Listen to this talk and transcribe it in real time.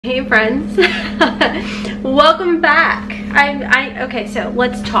Hey friends, welcome back. Okay, so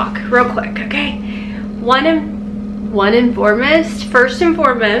let's talk real quick, okay? First and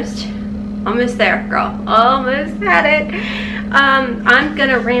foremost, almost there, girl, almost had it. I'm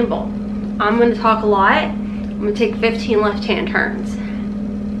gonna ramble. I'm gonna talk a lot. I'm gonna take 15 left-hand turns.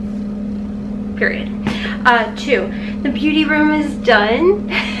 Period. 2, the beauty room is done,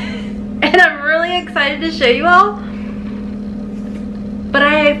 and I'm really excited to show you all. But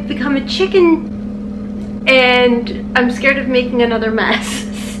I have become a chicken and I'm scared of making another mess.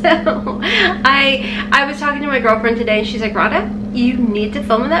 So I was talking to my girlfriend today and she's like, Rhonda, you need to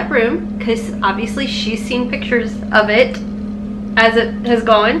film in that room because obviously she's seen pictures of it as it has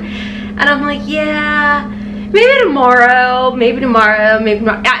gone. And I'm like, yeah, maybe tomorrow, maybe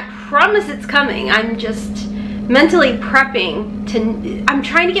not. I promise it's coming. I'm just mentally prepping I'm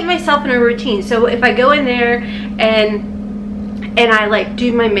trying to get myself in a routine. So if I go in there and I like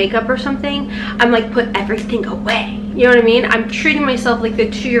do my makeup or something, I'm like put everything away. You know what I mean? I'm treating myself like the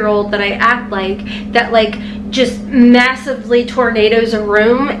 2-year-old that I act like, that like just massively tornadoes a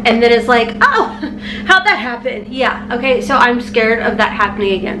room and then is like, oh, how'd that happen? Yeah, okay, so I'm scared of that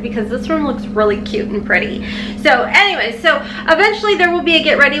happening again because this room looks really cute and pretty. So anyway, so eventually there will be a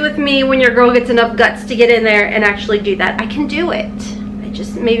get ready with me when your girl gets enough guts to get in there and actually do that. I can do it.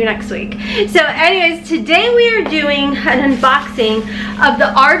 Just maybe next week. So anyways, today we are doing an unboxing of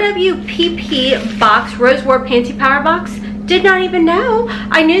the Rwpp box, Rose War Panty Power box. Did not even know.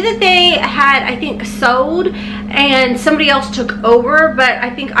 I knew that they had, I think, sold and somebody else took over, but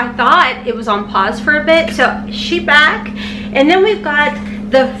I thought it was on pause for a bit. So she back. And then we've got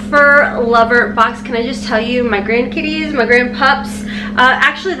the Fur Lover box. Can I just tell you, my grandkitties, my grandpups,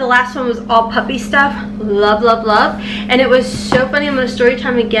 actually the last one was all puppy stuff. Love, love, love. And it was so funny. I'm going to story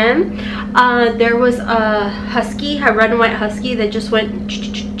time again. There was a husky, a red and white husky that just went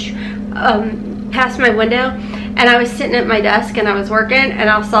past my window. And I was sitting at my desk and I was working and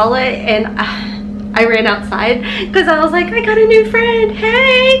I saw it and I ran outside because I was like, I got a new friend.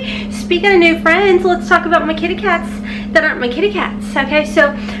 Hey, speaking of new friends, let's talk about my kitty cats that aren't my kitty cats. Okay,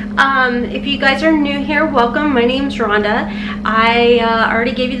 so if you guys are new here, welcome. My name's Rhonda. I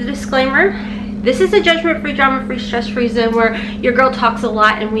already gave you the disclaimer. This is a judgment-free, drama-free, stress-free zone where your girl talks a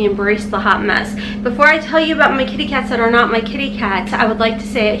lot and we embrace the hot mess. Before I tell you about my kitty cats that are not my kitty cats, I would like to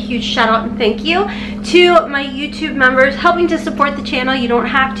say a huge shout out and thank you to my YouTube members helping to support the channel. You don't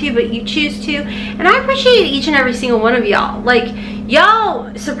have to, but you choose to. And I appreciate each and every single one of y'all. Like,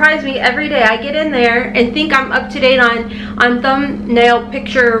 y'all surprise me every day. I get in there and think I'm up to date on thumbnail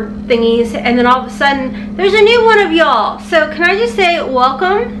picture thingies, and then all of a sudden there's a new one of y'all. So can I just say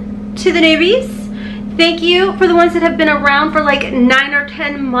welcome to the newbies. Thank you for the ones that have been around for like 9 or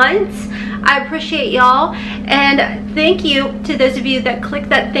 10 months. I appreciate y'all, and thank you to those of you that click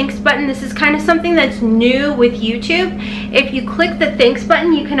that thanks button. This is kind of something that's new with YouTube. If you click the thanks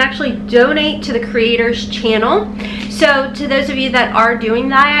button, you can actually donate to the creator's channel. So to those of you that are doing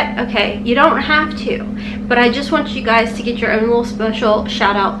that, okay, you don't have to, but I just want you guys to get your own little special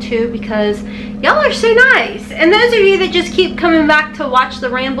shout out too, because y'all are so nice. And those of you that just keep coming back to watch the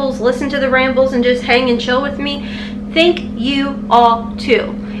rambles, listen to the rambles, and just hang and chill with me, thank you all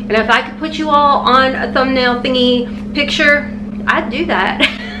too. And if I could put you all on a thumbnail thingy picture, I'd do that.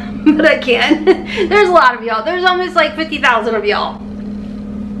 But I can't. There's a lot of y'all. There's almost like 50,000 of y'all.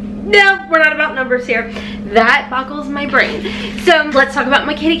 No, we're not about numbers here. That boggles my brain. So let's talk about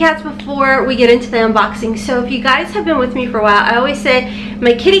my kitty cats before we get into the unboxing. So if you guys have been with me for a while, I always say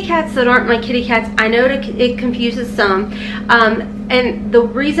my kitty cats that aren't my kitty cats. I know it confuses some. And the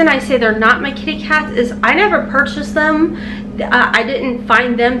reason I say they're not my kitty cats is I never purchased them. I didn't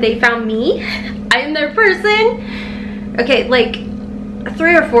find them. They found me. I am their person. Okay, like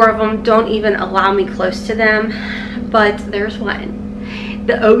 3 or 4 of them don't even allow me close to them. But there's one.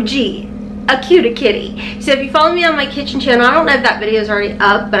 The OG, a cutie kitty. So if you follow me on my kitchen channel, I don't know if that video is already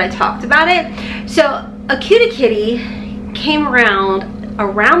up, but I talked about it. So a cutie kitty came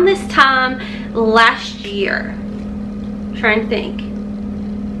around this time last year. I'm trying to think.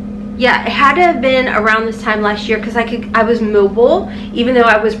 Yeah, it had to have been around this time last year because I was mobile even though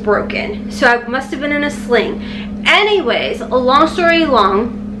I was broken. So I must have been in a sling. Anyways, a long story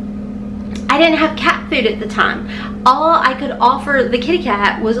long, I didn't have cat food at the time. All I could offer the kitty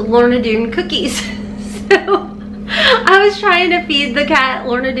cat was Lorna Doone cookies. So I was trying to feed the cat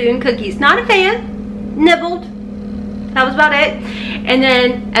Lorna Doone cookies. Not a fan. Nibbled. That was about it. And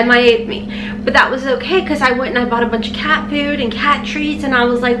then Emma ate me. But that was okay because I went and I bought a bunch of cat food and cat treats, and I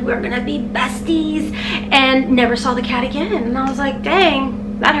was like, we're gonna be besties, and never saw the cat again. And I was like,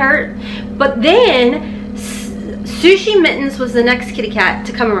 dang, that hurt. But then Sushi Mittens was the next kitty cat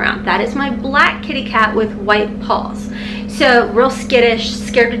to come around. That is my black kitty cat with white paws. So real skittish,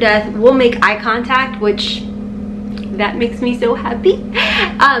 scared to death, will make eye contact, which that makes me so happy.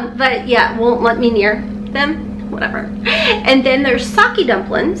 But yeah, won't let me near them, whatever. And then there's Saki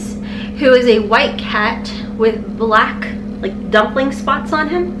Dumplings, who is a white cat with black like dumpling spots on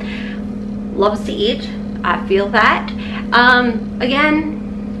him. Loves to eat, I feel that.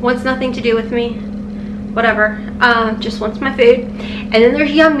 Again, wants nothing to do with me, whatever, just wants my food. And then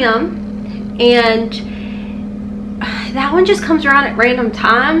there's Yum Yum, and that one just comes around at random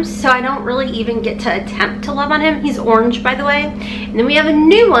times, so I don't really even get to attempt to love on him. He's orange, by the way. And then we have a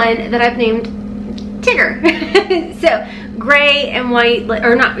new one that I've named Tigger. So gray and white,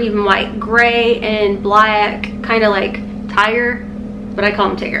 or not even white, gray and black, kind of like Tiger, but I call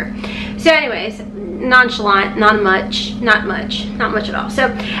him Tigger. So anyways, nonchalant, not much at all. So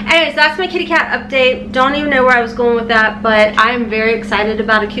anyways, that's my kitty cat update. Don't even know where I was going with that, but I'm very excited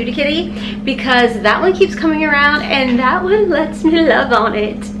about a cutie kitty because that one keeps coming around and that one lets me love on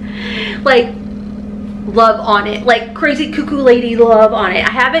it. Like, love on it, like crazy cuckoo lady love on it.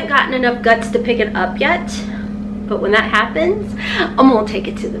 I haven't gotten enough guts to pick it up yet, but when that happens, I'm gonna take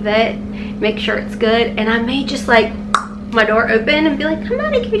it to the vet, make sure it's good, and I may just like my door open and be like, come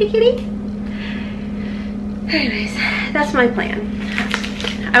on, cutie kitty. Anyways, that's my plan.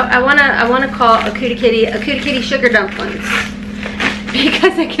 I wanna call a cootie kitty sugar dumplings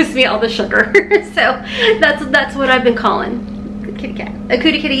because it gives me all the sugar. So that's what I've been calling kitty cat, a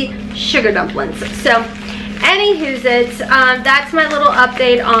cootie kitty sugar dumplings. So anywho's it, that's my little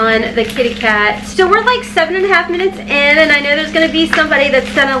update on the kitty cat. Still, we're like 7.5 minutes in, and I know there's gonna be somebody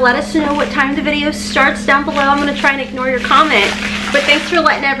that's gonna let us know what time the video starts down below. I'm gonna try and ignore your comment, but thanks for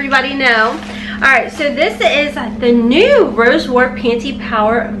letting everybody know. Alright, so this is the new Rwpp Panty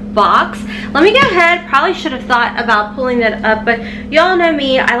Power box. Let me go ahead, probably should have thought about pulling that up, but y'all know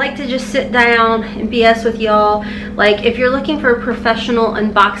me, I like to just sit down and BS with y'all. Like, if you're looking for a professional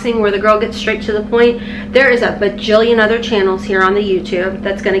unboxing where the girl gets straight to the point, there is a bajillion other channels here on the YouTube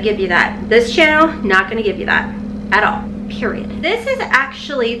that's going to give you that. This channel, not going to give you that at all. Period. This is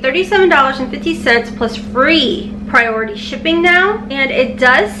actually $37.50 plus free priority shipping now, and it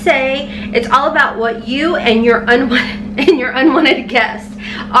does say it's all about what you and your unwanted guests.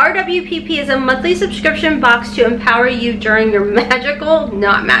 RWPP is a monthly subscription box to empower you during your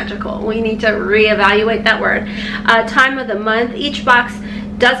not magical, we need to reevaluate that word, time of the month. Each box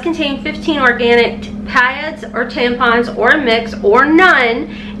does contain 15 organic pads or tampons or a mix or none,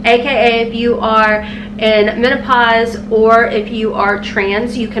 aka if you are in menopause or if you are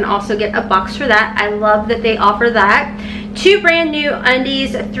trans, you can also get a box for that. I love that they offer that. 2 brand new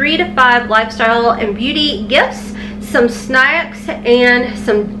undies, 3 to 5 lifestyle and beauty gifts, some snacks, and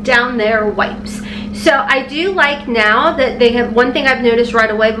some down there wipes. So I do like now that they have, one thing I've noticed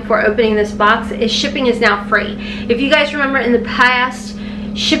right away before opening this box is shipping is now free. If you guys remember in the past,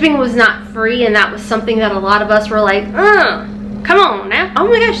 shipping was not free, and that was something that a lot of us were like, come on now. Oh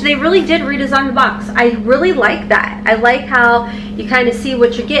my gosh, they really did redesign the box. I really like that. I like how you kind of see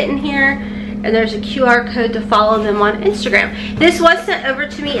what you're getting here, and there's a QR code to follow them on Instagram. This was sent over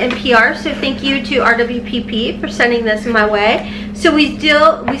to me in PR, so thank you to RWPP for sending this my way. So we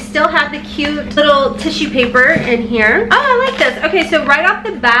still have the cute little tissue paper in here. Oh, I like this. Okay, so right off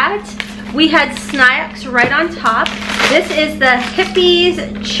the bat, we had snacks right on top. This is the Hippies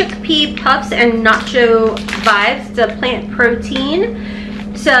Chickpea Puffs and Nacho Vibes, the plant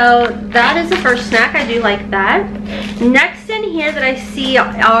protein. So that is the first snack. I do like that. Next in here that I see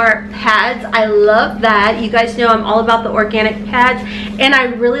are pads. I love that. You guys know I'm all about the organic pads, and I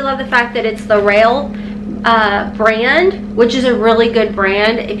really love the fact that it's the Rail brand, which is a really good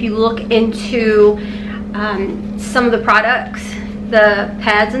brand. If you look into some of the products, the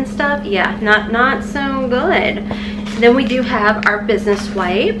pads and stuff, yeah, not so good. Then we do have our business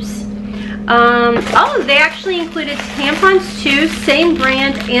wipes. Oh, they actually included tampons too, same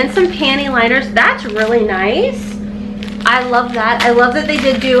brand, and some panty liners. That's really nice. I love that. I love that they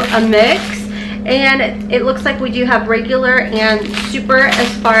did do a mix, and it looks like we do have regular and super as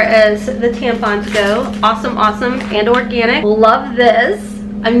far as the tampons go. Awesome, awesome, and organic. Love this.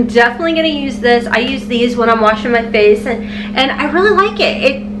 I'm definitely going to use this. I use these when I'm washing my face, and I really like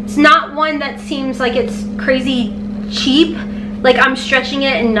it. It's not one that seems like it's crazy cheap. Like I'm stretching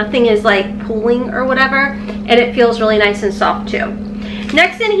it and nothing is like pulling or whatever, and it feels really nice and soft too.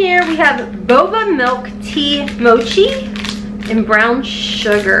 Next in here we have boba milk tea mochi and brown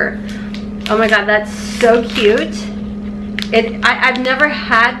sugar. Oh my god, that's so cute. I've never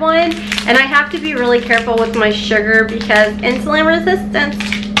had one, and I have to be really careful with my sugar because insulin resistance,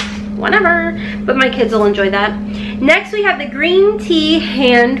 whatever, but my kids will enjoy that. Next we have the green tea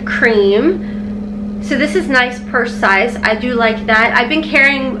hand cream. So this is nice purse size. I do like that. I've been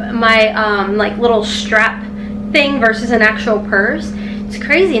carrying my like little strap thing versus an actual purse. It's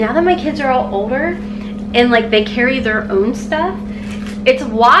crazy now that my kids are all older and like they carry their own stuff. It's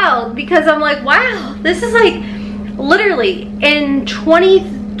wild because I'm like, wow, this is like literally in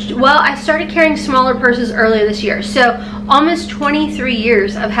I started carrying smaller purses earlier this year. So almost 23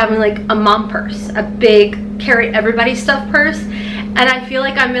 years of having like a mom purse, a big carry everybody stuff purse. And I feel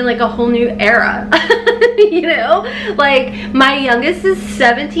like I'm in like a whole new era, you know? Like my youngest is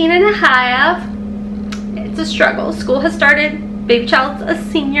 17 and a half. It's a struggle. School has started. Baby child's a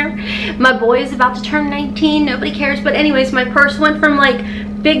senior. My boy is about to turn 19. Nobody cares. But anyways, my purse went from like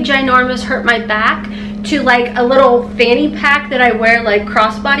big ginormous hurt my back to like a little fanny pack that I wear like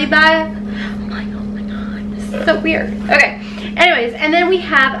crossbody bag. I'm like, oh my god, this is so weird. Okay. Anyways, and then we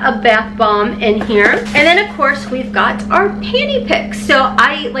have a bath bomb in here. And then of course we've got our panty picks. So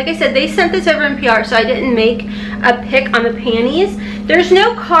like I said, they sent this over in PR, so I didn't make a pick on the panties. There's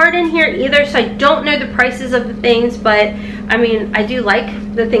no card in here either, so I don't know the prices of the things, but I mean, I do like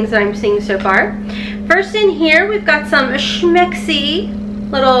the things that I'm seeing so far. First in here, we've got some schmexy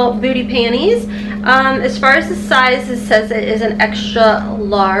little booty panties. As far as the size, it says it is an extra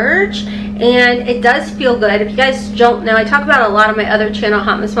large, and it does feel good. If you guys don't know, I talk about a lot of my other channel,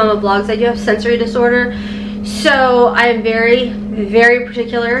 Hotmess Momma vlogs. I do have sensory disorder, so I am very, very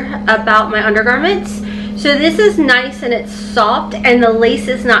particular about my undergarments. So this is nice and it's soft and the lace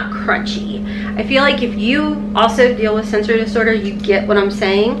is not crunchy. I feel like if you also deal with sensory disorder, you get what I'm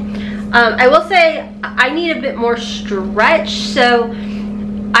saying. I will say I need a bit more stretch, so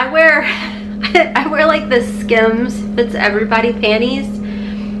I wear I wear like the Skims Fits Everybody panties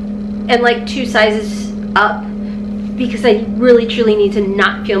and like 2 sizes up because I really truly need to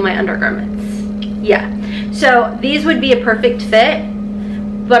not feel my undergarments. Yeah, so these would be a perfect fit,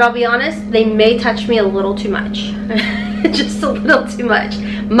 but I'll be honest, they may touch me a little too much. Just a little too much.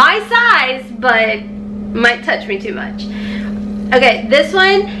 My size, but might touch me too much. Okay, this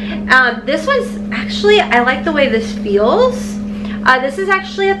one's actually, I like the way this feels. This is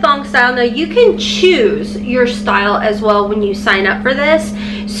actually a thong style. Now you can choose your style as well when you sign up for this.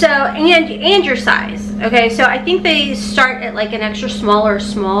 So, and your size. Okay, so I think they start at like an extra small or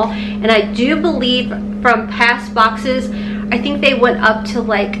small, and I do believe from past boxes, I think they went up to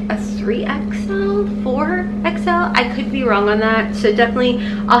like a 3XL, 4XL. I could be wrong on that, so definitely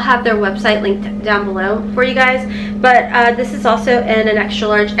I'll have their website linked down below for you guys. But this is also in an extra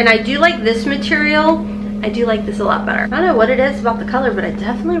large, and I do like this material. I do like this a lot better. I don't know what it is about the color, but I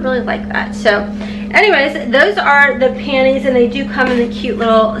definitely really like that. So anyways, those are the panties, and they do come in the cute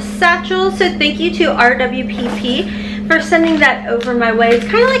little satchel. So thank you to Rwpp for sending that over my way. It's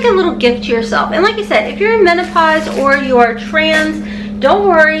kind of like a little gift to yourself. And like I said, if you're in menopause or you are trans, don't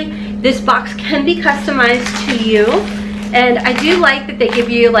worry. This box can be customized to you. And I do like that they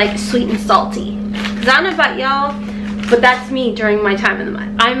give you like sweet and salty. Because I don't know about y'all, but that's me during my time in the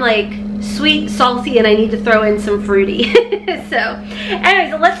month. I'm like sweet, salty, and I need to throw in some fruity. So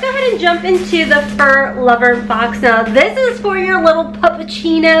anyways, let's go ahead and jump into the Fur Lover box. Now this is for your little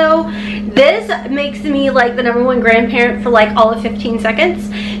puppuccino. This makes me like the #1 grandparent for like all of 15 seconds.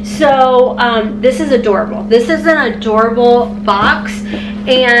 So this is adorable. This is an adorable box,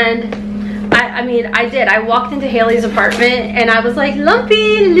 and I walked into Haley's apartment and I was like,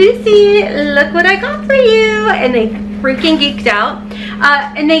 Lumpy, Lucy, look what I got for you. And they freaking geeked out.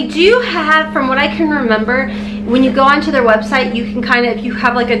 And they do have, from what I can remember, when you go onto their website, you can kind of, if you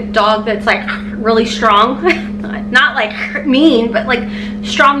have like a dog that's like really strong, not like mean, but like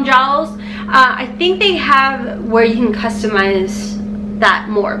strong jaws, I think they have where you can customize that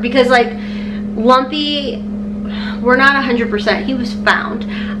more. Because like Lumpy, we're not 100%, he was found,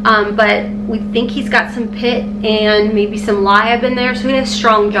 but we think he's got some pit and maybe some liab in there, so he has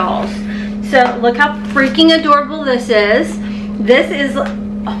strong jaws. So look how freaking adorable this is. This is, oh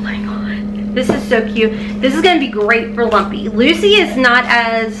my god, this is so cute. This is gonna be great for Lumpy. Lucy is not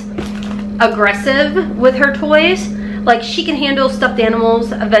as aggressive with her toys. Like, she can handle stuffed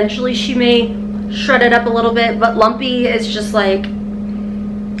animals. Eventually she may shred it up a little bit, but Lumpy is just like,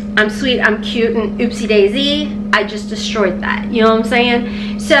 I'm sweet, I'm cute, and oopsie daisy, I just destroyed that. You know what I'm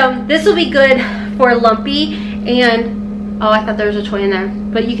saying? So this will be good for Lumpy. And oh, I thought there was a toy in there,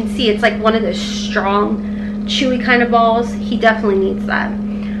 but you can see it's like one of those strong, chewy kind of balls. He definitely needs that.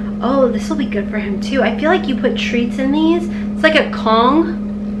 Oh, this will be good for him too. I feel like you put treats in these. It's like a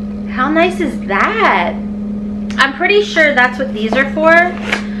Kong. How nice is that? I'm pretty sure that's what these are for.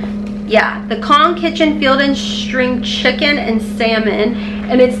 Yeah, the Kong Kitchen Field and String chicken and salmon,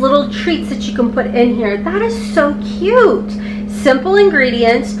 and it's little treats that you can put in here. That is so cute. Simple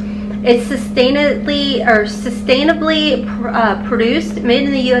ingredients. It's sustainably produced, made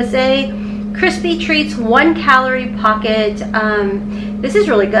in the USA. Crispy treats, 1 calorie pocket. This is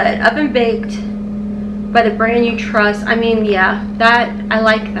really good. Oven baked by the brand you trust. I mean, yeah, that, I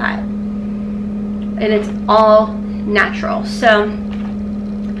like that. And it's all natural. So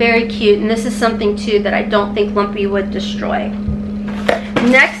very cute, and this is something too that I don't think Lumpy would destroy.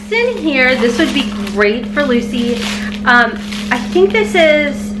 Next in here, this would be great for Lucy. I think this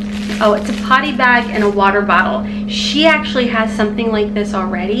is, oh, it's a potty bag and a water bottle. She actually has something like this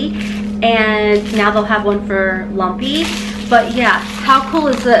already, and now they'll have one for Lumpy. But yeah, how cool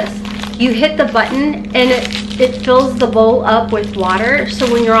is this? You hit the button and it fills the bowl up with water, so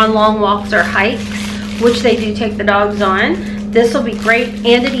when you're on long walks or hikes, which they do take the dogs on, this will be great.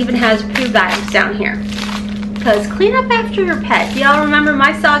 And it even has poo bags down here, because clean up after your pet. Y'all remember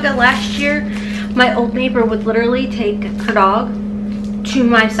my saga last year? My old neighbor would literally take her dog to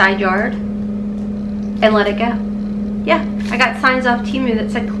my side yard and let it go. Yeah, I got signs off Temu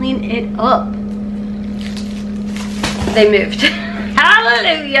that said clean it up. They moved.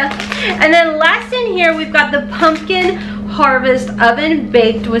 Hallelujah. And then last in here, we've got the pumpkin harvest oven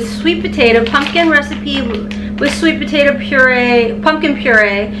baked with sweet potato, pumpkin recipe with sweet potato puree, pumpkin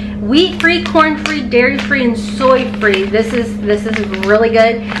puree, wheat-free, corn-free, dairy-free, and soy-free. This is really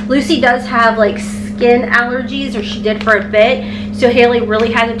good. Lucy does have like skin allergies, or she did for a bit, so Haley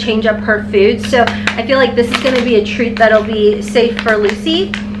really had to change up her food. So I feel like this is going to be a treat that'll be safe for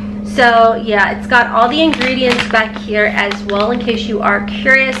Lucy. So yeah, it's got all the ingredients back here as well, in case you are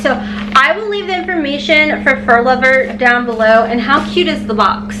curious. So I will leave the information for Fur Lover down below. And how cute is the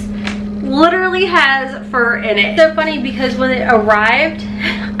box? Literally has fur in it. So funny, because when it arrived,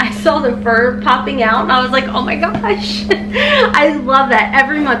 I saw the fur popping out and I was like, oh my gosh. I love that.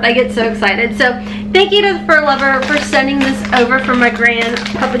 Every month I get so excited. So thank you to the Fur Lover for sending this over for my grand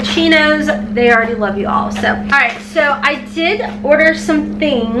puppuccinos. They already love you all. So alright, so I did order some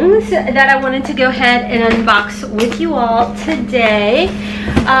things that I wanted to go ahead and unbox with you all today.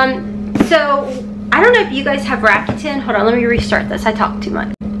 So I don't know if you guys have Rakuten. Hold on, let me restart this. I talk too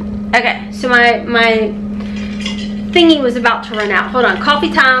much. Okay, so my thingy was about to run out. Hold on,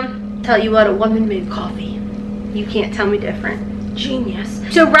 coffee time. Tell you what, a woman made coffee. You can't tell me different. Genius.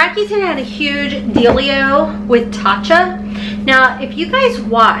 So Rakuten had a huge dealio with Tatcha. Now, if you guys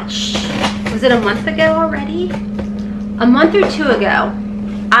watched, was it a month ago already? A month or two ago,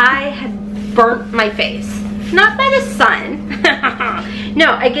 I had burnt my face. Not by the sun.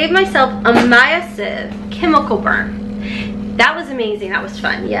 No, I gave myself a massive chemical burn. That was amazing. That was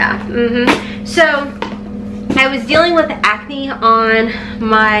fun. Yeah. So I was dealing with acne on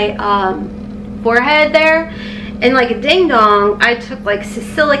my forehead there, and like a ding dong, I took like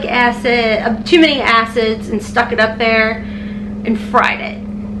salicylic acid, too many acids, and stuck it up there and fried it.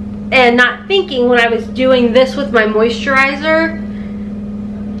 And not thinking when I was doing this with my moisturizer,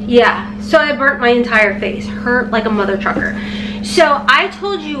 yeah, so I burnt my entire face. Hurt like a mother trucker. So I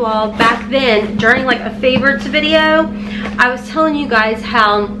told you all back then during like a favorites video, I was telling you guys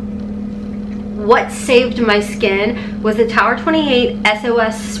how what saved my skin was the Tower 28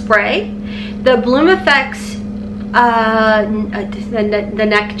 SOS spray, the Bloom Effects, the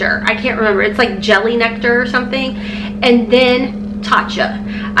nectar. I can't remember. It's like jelly nectar or something. And then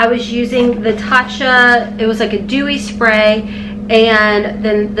Tatcha. I was using the Tatcha. It was like a dewy spray, and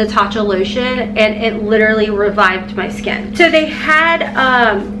then the Tatcha lotion, and it literally revived my skin. So they had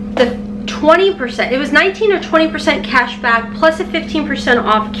the 20%, it was 19 or 20% cash back plus a 15%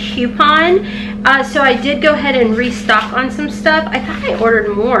 off coupon. So I did go ahead and restock on some stuff. I thought I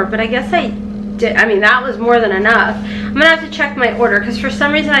ordered more, but I guess I did. I mean, that was more than enough. I'm gonna have to check my order, because for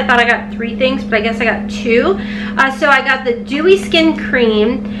some reason I thought I got 3 things, but I guess I got 2. So I got the Dewy Skin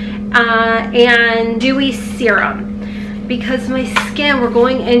Cream and Dewy Serum, because my skin, we're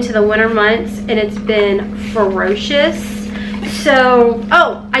going into the winter months and it's been ferocious. So,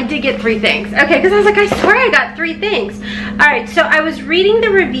 oh, I did get 3 things. Okay, because I was like, I swear I got 3 things. Alright, so I was reading the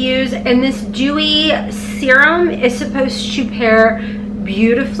reviews, and this dewy serum is supposed to pair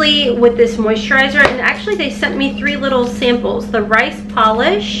beautifully with this moisturizer. And actually they sent me 3 little samples. The rice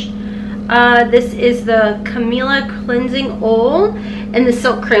polish, this is the Camilla cleansing oil, and the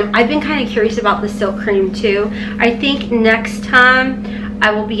silk cream. I've been kind of curious about the silk cream too. I think next time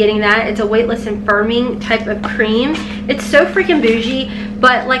I will be getting that. It's a weightless and firming type of cream. It's so freaking bougie,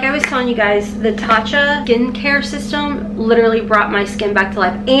 But like I was telling you guys, the Tatcha skincare system literally brought my skin back to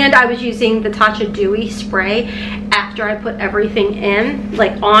life. And I was using the Tatcha DEWY spray after I put everything in,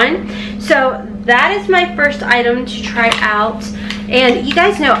 like on. So that is my first item to try out. And you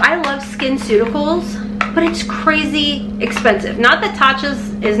guys know I love SkinCeuticals, but it's crazy expensive. Not that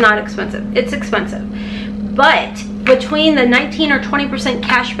Tatcha's is not expensive, it's expensive. But between the 19 or 20%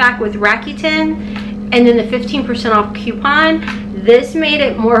 cash back with Rakuten and then the 15% off coupon, this made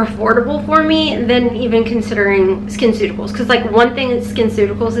it more affordable for me than even considering SkinCeuticals. Because like one thing at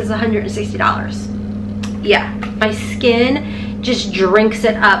SkinCeuticals is $160. Yeah, my skin just drinks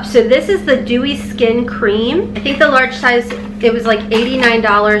it up. So this is the DEWY Skin Cream. I think the large size, it was like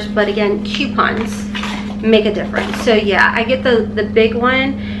 $89, but again, coupons make a difference. So yeah, I get the big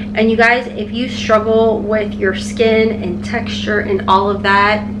one. And you guys, if you struggle with your skin and texture and all of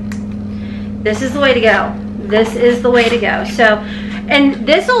that, this is the way to go. This is the way to go. So, and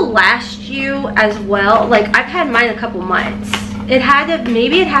this will last you as well. Like I've had mine a couple months. It had to,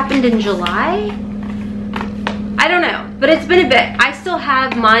 maybe it happened in July. I don't know, but it's been a bit. I still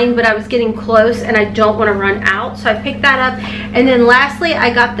have mine, but I was getting close and I don't want to run out. So I picked that up. And then lastly,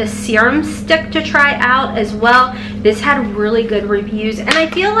 I got the serum stick to try out as well. This had really good reviews. And I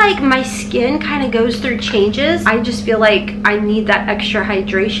feel like my skin kind of goes through changes. I just feel like I need that extra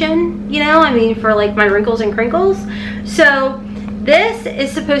hydration, you know? I mean, for like my wrinkles and crinkles. So this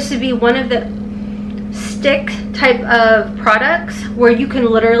is supposed to be one of the stick type of products where you can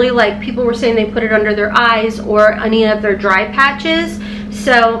literally, like people were saying, they put it under their eyes or any of their dry patches.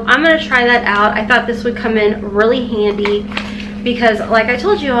 So I'm gonna try that out. I thought this would come in really handy because like I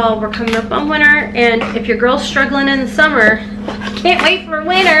told you all, we're coming up on winter, and if your girl's struggling in the summer, can't wait for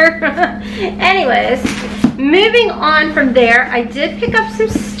winter. Anyways, moving on from there, I did pick up some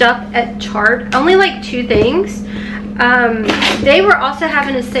stuff at Tarte, only like 2 things. They were also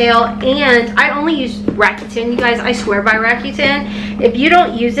having a sale, and I only use Rakuten, you guys. I swear by Rakuten. If you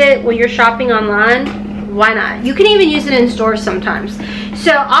don't use it when you're shopping online, why not? You can even use it in stores sometimes.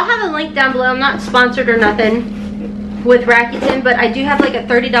 So I'll have a link down below. I'm not sponsored or nothing with Rakuten, but I do have like a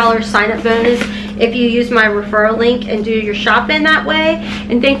 $30 sign-up bonus if you use my referral link and do your shopping that way.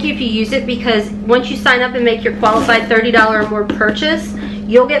 And thank you if you use it, because once you sign up and make your qualified $30 or more purchase,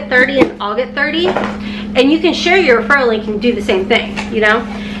 you'll get 30 and I'll get 30. And you can share your referral link and do the same thing, you know?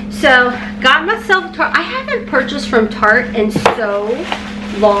 So, got myself Tarte. I haven't purchased from Tarte in so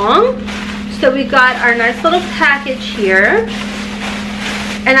long. So, we've got our nice little package here.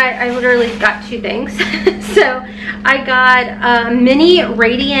 And I literally got 2 things. So, I got a mini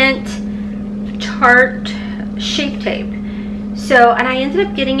radiant Tarte shape tape. So, and I ended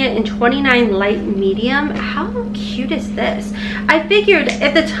up getting it in 29 light medium. How cute is this? I figured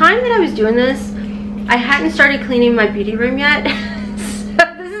at the time that I was doing this, I hadn't started cleaning my beauty room yet. So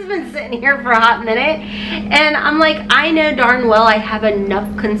this has been sitting here for a hot minute. And I'm like, I know darn well I have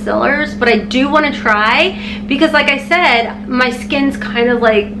enough concealers, but I do want to try, because like I said, my skin's kind of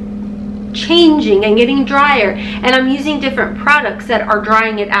like changing and getting drier, and I'm using different products that are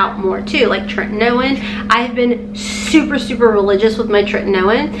drying it out more too, like tretinoin. I've been super religious with my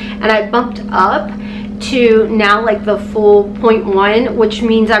tretinoin, and I bumped up to now like the full 0.1, which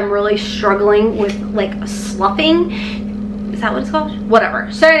means I'm really struggling with like sloughing. Is that what it's called?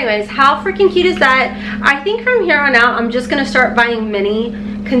 Whatever. So anyways, how freaking cute is that? I think from here on out, I'm just gonna start buying mini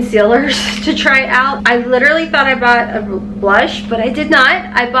concealers to try out. I literally thought I bought a blush, but I did not.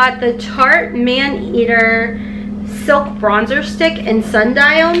 I bought the Tarte Man Eater Silk Bronzer Stick in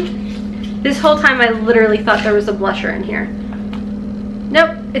Sundial. This whole time I literally thought there was a blusher in here.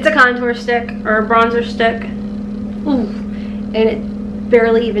 Nope, it's a contour stick or a bronzer stick. Ooh, and it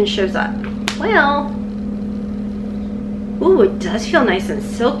barely even shows up. Well, ooh, it does feel nice and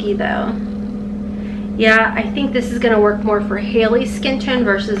silky though. Yeah, I think this is gonna work more for Haley's skin tone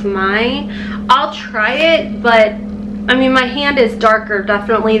versus mine. I'll try it, but I mean, my hand is darker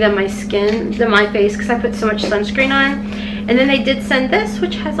definitely than my skin, than my face, because I put so much sunscreen on. And then they did send this,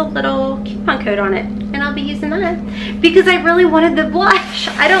 which has a little coupon code on it, and I'll be using that because I really wanted the blush.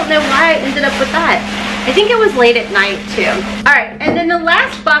 I don't know why I ended up with that. I think it was late at night too. All right, and then the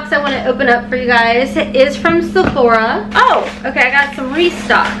last box I want to open up for you guys is from Sephora. Oh, okay, I got some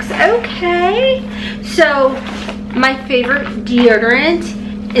restocks. Okay, so my favorite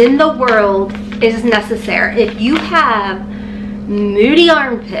deodorant in the world is Nécessaire. If you have moody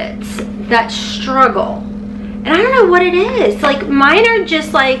armpits that struggle, and I don't know what it is, like mine are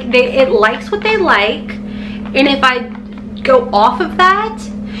just like, it likes what they like, and if I go off of that,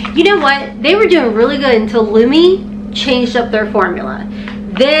 you know what, they were doing really good until Lumi changed up their formula.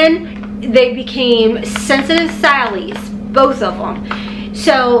 Then they became Sensitive Sally's, both of them.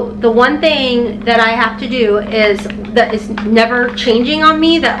 So the one thing that I have to do that is never changing on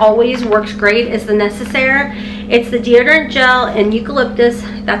me, that always works great, is the Nécessaire. It's the deodorant gel and eucalyptus.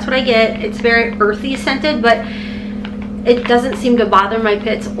 That's what I get. It's very earthy scented, but it doesn't seem to bother my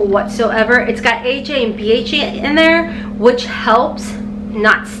pits whatsoever. It's got AHA and BHA in there, which helps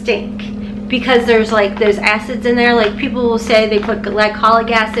not stink, because there's like those acids in there. Like people will say they put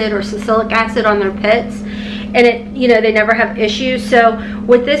glycolic acid or salicylic acid on their pits, and it, you know, they never have issues. So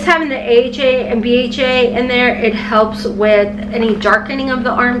with this having the AHA and BHA in there, it helps with any darkening of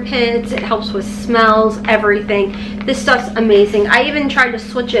the armpits. It helps with smells, everything. This stuff's amazing. I even tried to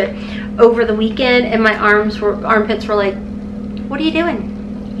switch it over the weekend, and my armpits were like, what are you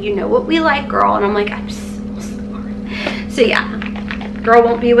doing? You know what we like, girl. And I'm like, I'm so sorry. So yeah, girl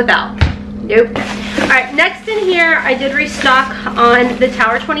won't be without. Nope. All right, next in here, I did restock on the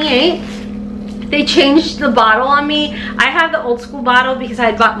Tower 28. They changed the bottle on me. I have the old school bottle because I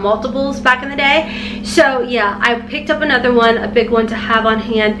had bought multiples back in the day. So yeah, I picked up another one, a big one to have on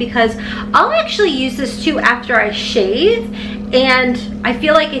hand, because I'll actually use this too after I shave, and I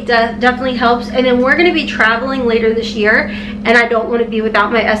feel like it definitely helps. And then we're gonna be traveling later this year, and I don't wanna be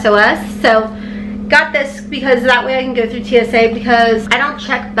without my SOS. So got this because that way I can go through TSA, because I don't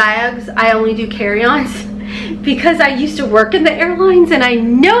check bags, I only do carry-ons. Because I used to work in the airlines and I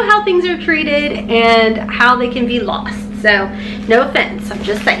know how things are treated and how they can be lost. So no offense, I'm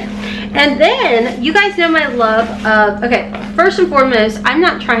just saying. And then you guys know my love of, okay, first and foremost, I'm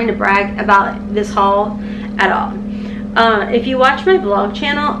not trying to brag about this haul at all. If you watch my vlog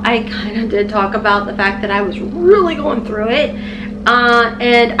channel, I kind of did talk about the fact that I was really going through it.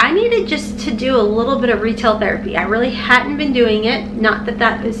 And I needed just to do a little bit of retail therapy. I really hadn't been doing it. Not that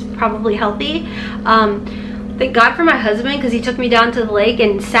that is probably healthy. Thank God for my husband, because he took me down to the lake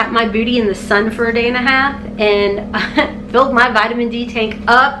and sat my booty in the sun for a day and a half and filled my vitamin D tank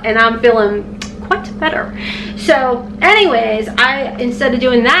up, and I'm feeling quite better. So anyways, instead of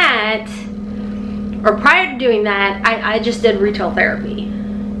doing that, or prior to doing that, I just did retail therapy.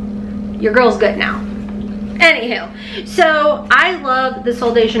 Your girl's good now. Anywho, so I love the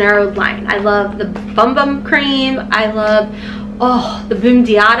Sol de Janeiro line. I love the Bum Bum Cream. I love, oh, the Boom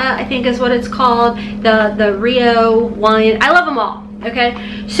Diada, I think is what it's called. The Rio wine. I love them all, okay?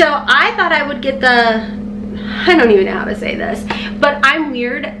 So I thought I would get the, I don't even know how to say this, but I'm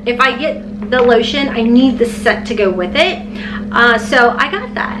weird. If I get the lotion, I need the scent to go with it. So I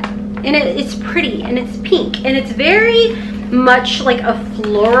got that. And it's pretty, and it's pink, and it's very much like a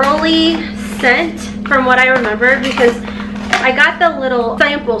florally scent from what I remember, because I got the little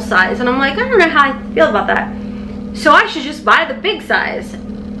sample size and I'm like, I don't know how I feel about that, so I should just buy the big size.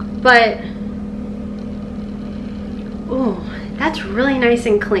 But ooh, that's really nice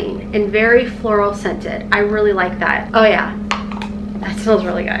and clean and very floral scented. I really like that. Oh yeah, that smells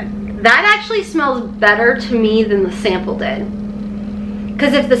really good. That actually smells better to me than the sample did.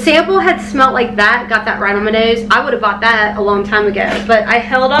 Because if the sample had smelled like that, got that right on my nose, I would have bought that a long time ago. But I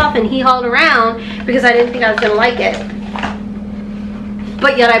held off and he hauled around because I didn't think I was going to like it.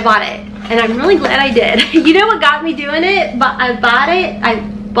 But yet I bought it. And I'm really glad I did. You know what got me doing it? But I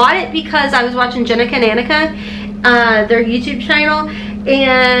bought it because I was watching Jenica and Annika, their YouTube channel.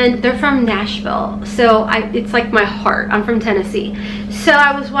 And they're from Nashville. So it's like my heart. I'm from Tennessee. So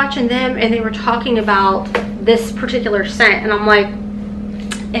I was watching them and they were talking about this particular scent. And I'm like,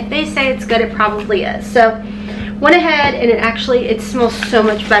 if they say it's good, it probably is. So went ahead, and it smells so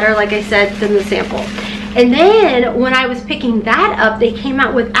much better, like I said, than the sample. And then when I was picking that up, they came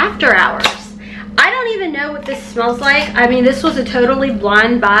out with After Hours. I don't even know what this smells like. I mean, this was a totally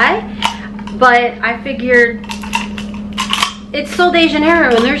blind buy, but I figured it's Sol de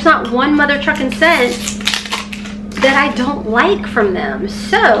Janeiro, and there's not one mother trucking scent that I don't like from them.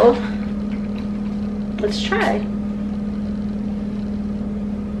 So let's try.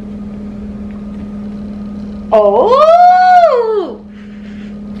 Oh,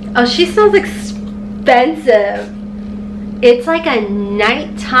 she smells expensive. It's like a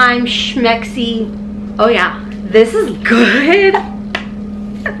nighttime schmexy. Oh yeah, this is good.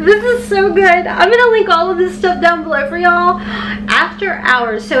 This is so good. I'm gonna link all of this stuff down below for y'all. After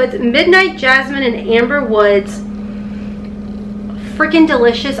Hours. So it's Midnight Jasmine and Amber Woods. Freaking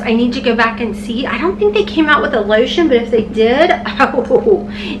delicious. I need to go back and see. I don't think they came out with a lotion, but if they did, oh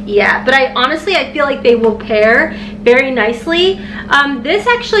yeah. But I feel like they will pair very nicely. This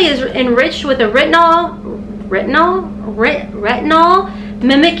actually is enriched with a retinol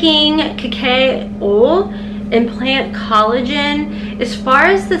mimicking cacao and plant collagen. As far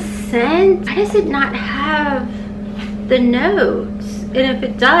as the scent, why does it not have the notes? And if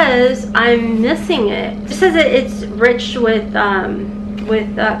it does, I'm missing it. It says that it's rich with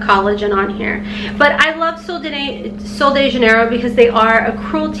collagen on here. But I love Sol de Janeiro because they are a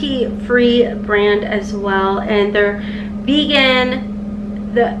cruelty-free brand as well, and they're vegan.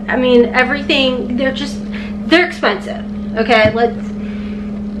 I mean, everything, they're expensive. Okay,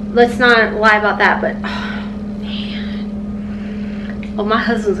 let's not lie about that, but oh man. Oh, my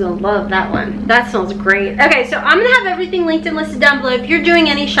husband's gonna love that one. That smells great. Okay, so I'm gonna have everything linked and listed down below. If you're doing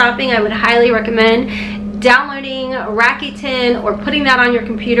any shopping, I would highly recommend downloading Rakuten or putting that on your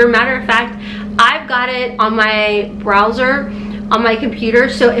computer. Matter of fact, I've got it on my browser on my computer,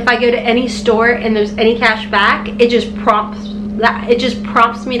 so if I go to any store and there's any cash back, it just prompts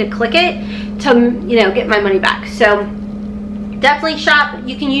me to click it to, you know, get my money back. So definitely shop.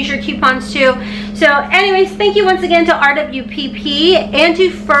 You can use your coupons too. So anyways, thank you once again to Rwpp and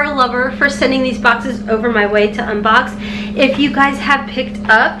to Fur Lover for sending these boxes over my way to unbox. If you guys have picked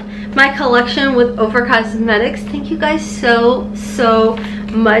up my collection with OFRA Cosmetics, thank you guys so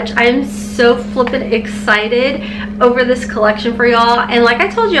much. I am so flippin' excited over this collection for y'all. And like I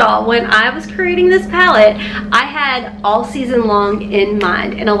told y'all, when I was creating this palette, I had all season long in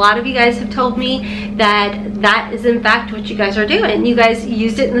mind, and a lot of you guys have told me that that is in fact what you guys are doing. You guys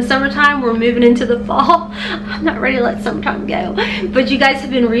used it in the summertime. We're moving into the fall. I'm not ready to let summertime go, but you guys have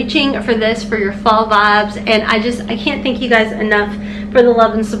been reaching for this for your fall vibes, and I can't thank you guys enough for the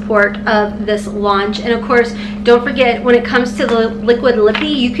love and support of this launch. And of course, don't forget, when it comes to the liquid lippy,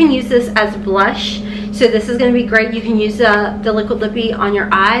 you can use this as blush. So this is going to be great. You can use the liquid lippy on your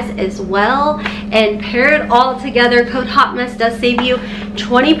eyes as well and pair it all together. Code HOTMESS does save you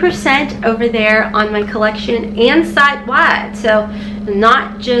 20% over there on my collection and site wide. So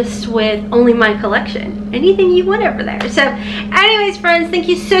not just with only my collection, anything you want over there. So anyways, friends, thank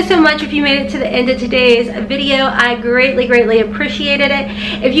you so much if you made it to the end of today's video. I greatly appreciated it.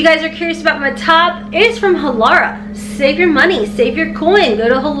 If you guys are curious about my top, it's from Halara. Save your money, save your coin, go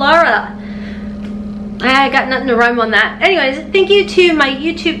to Halara. I got nothing to rhyme on that. Anyways, thank you to my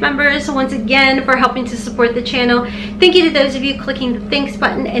YouTube members once again for helping to support the channel. Thank you to those of you clicking the thanks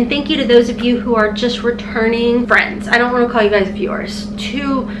button, and thank you to those of you who are just returning friends. I don't want to call you guys viewers.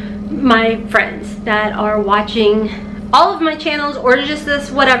 To my friends that are watching all of my channels or just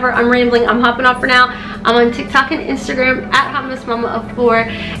this, whatever. I'm rambling. I'm hopping off for now. I'm on TikTok and Instagram at Hotmess Momma of 4.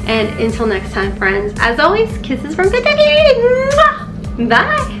 And until next time, friends, as always, kisses from Kentucky.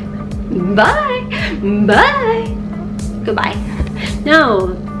 Bye. Bye. Bye. Goodbye.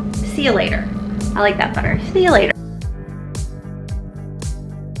 No. See you later. I like that better. See you later.